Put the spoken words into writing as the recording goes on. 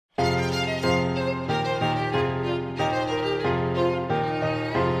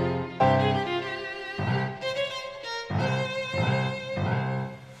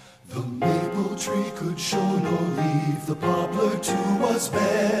tree could show no leaf, the poplar too was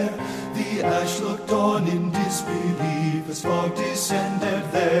bare. The ash looked on in disbelief as fog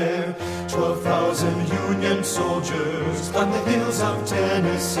descended there. 12,000 Union soldiers climbed the hills of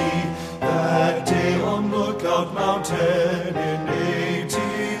Tennessee that day on Lookout Mountain in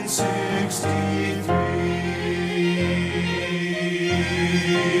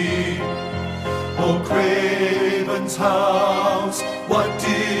 1863. Oh, Craven's house, what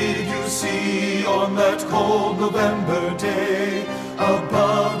did you see on that cold November day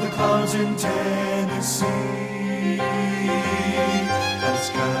above the clouds in Tennessee? As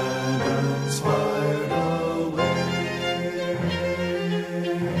cannons fired away.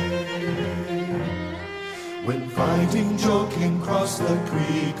 When Fighting Joe came across the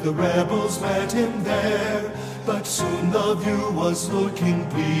creek, the rebels met him there. But soon the view was looking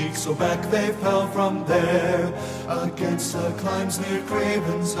bleak, so back they fell from there. Against the climbs near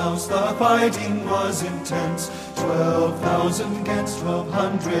Craven's house, the fighting was intense. 12,000 against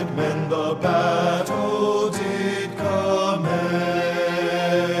 1,200 men, the battle did commence.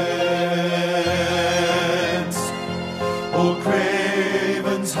 Oh,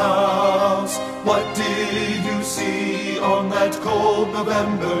 Craven's house, what did you see on that cold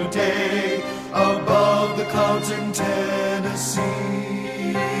November day above the clouds in Tennessee,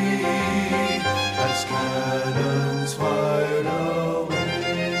 as cannons fired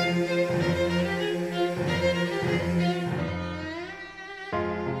away?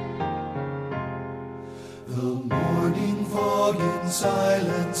 The morning fog in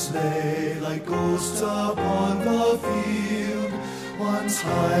silence lay like ghosts upon the field. Once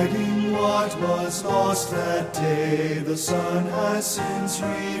hiding what was lost that day, the sun has since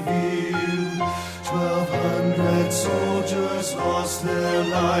revealed. 1,200 soldiers lost their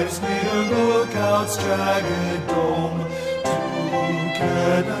lives near Lookout's jagged dome. 2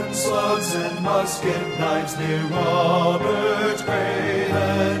 cannon slugs and musket knives near Robert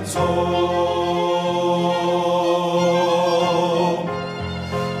Craven's home.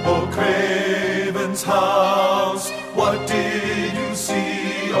 Oh, Craven's house, what did you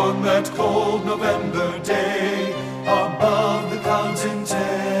see on that cold November day